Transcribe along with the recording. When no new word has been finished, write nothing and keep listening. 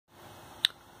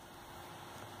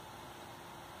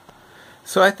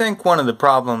So I think one of the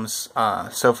problems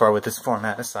so far with this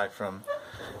format, aside from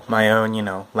my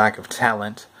own, lack of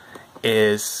talent,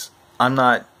 is I'm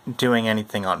not doing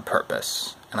anything on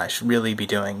purpose, and I should really be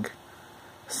doing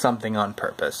something on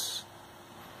purpose.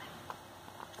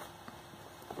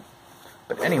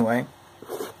 But anyway,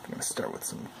 I'm going to start with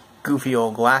some goofy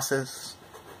old glasses,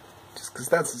 just because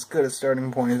that's as good a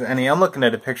starting point as any. I'm looking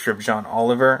at a picture of John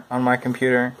Oliver on my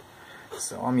computer,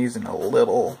 so I'm using a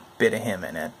little bit of him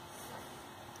in it.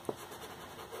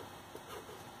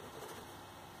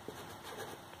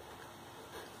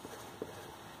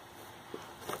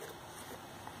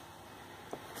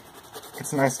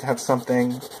 It's nice to have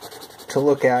something to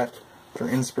look at for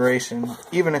inspiration,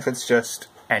 even if it's just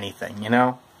anything,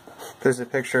 There's a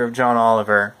picture of John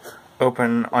Oliver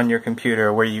open on your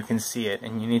computer where you can see it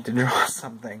and you need to draw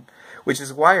something, which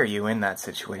is why are you in that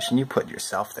situation? You put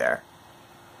yourself there.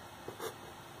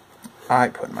 I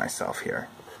put myself here.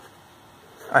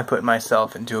 I put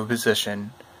myself into a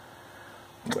position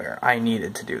where I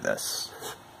needed to do this,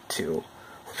 to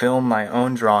film my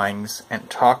own drawings and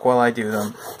talk while I do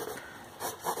them,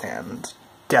 and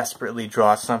desperately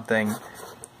draw something,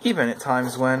 even at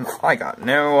times when I got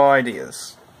no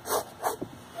ideas.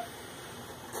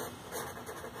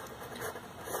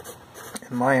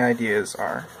 And my ideas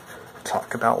are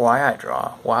talk about why I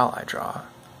draw while I draw.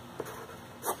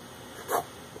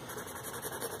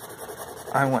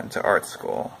 I went to art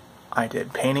school. I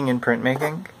did painting and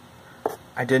printmaking.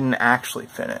 I didn't actually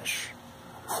finish.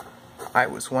 I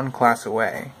was one class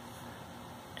away,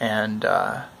 and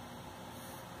oh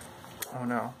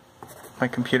no, my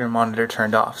computer monitor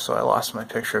turned off, so I lost my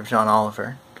picture of John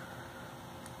Oliver.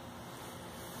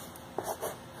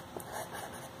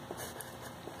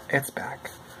 It's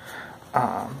back.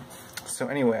 So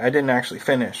anyway, I didn't actually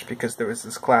finish because there was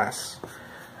this class,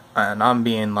 and I'm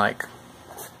being like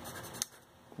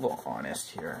a little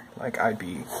honest here. Like, I'd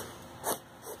be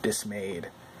dismayed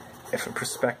if a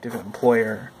prospective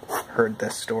employer heard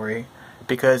this story,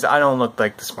 because I don't look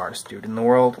like the smartest dude in the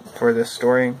world for this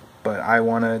story, but I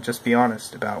want to just be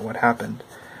honest about what happened.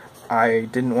 I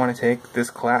didn't want to take this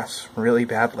class really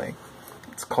badly.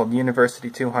 It's called University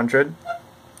 200.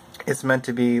 It's meant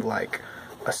to be like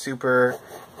a super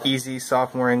easy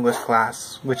sophomore English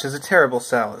class, which is a terrible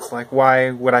sell. It's like, why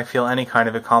would I feel any kind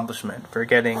of accomplishment for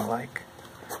getting like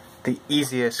the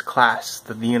easiest class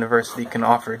that the university can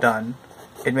offer done?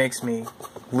 It makes me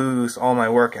lose all my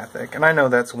work ethic, and I know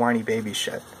that's whiny baby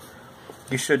shit.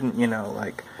 You shouldn't,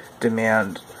 like,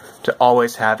 demand to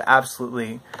always have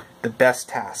absolutely the best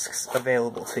tasks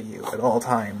available to you at all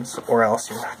times, or else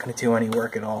you're not going to do any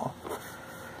work at all.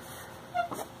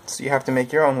 So you have to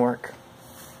make your own work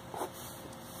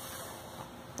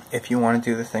if you want to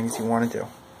do the things you want to do.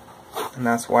 And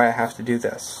that's why I have to do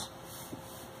this.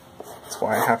 That's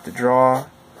why I have to draw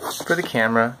for the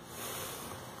camera.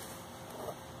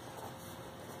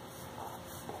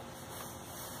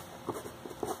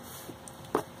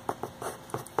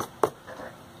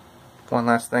 One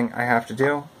last thing I have to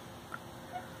do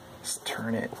is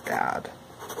turn it bad.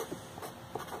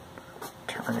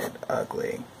 Turn it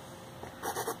ugly.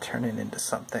 Turn it into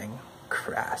something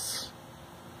crass.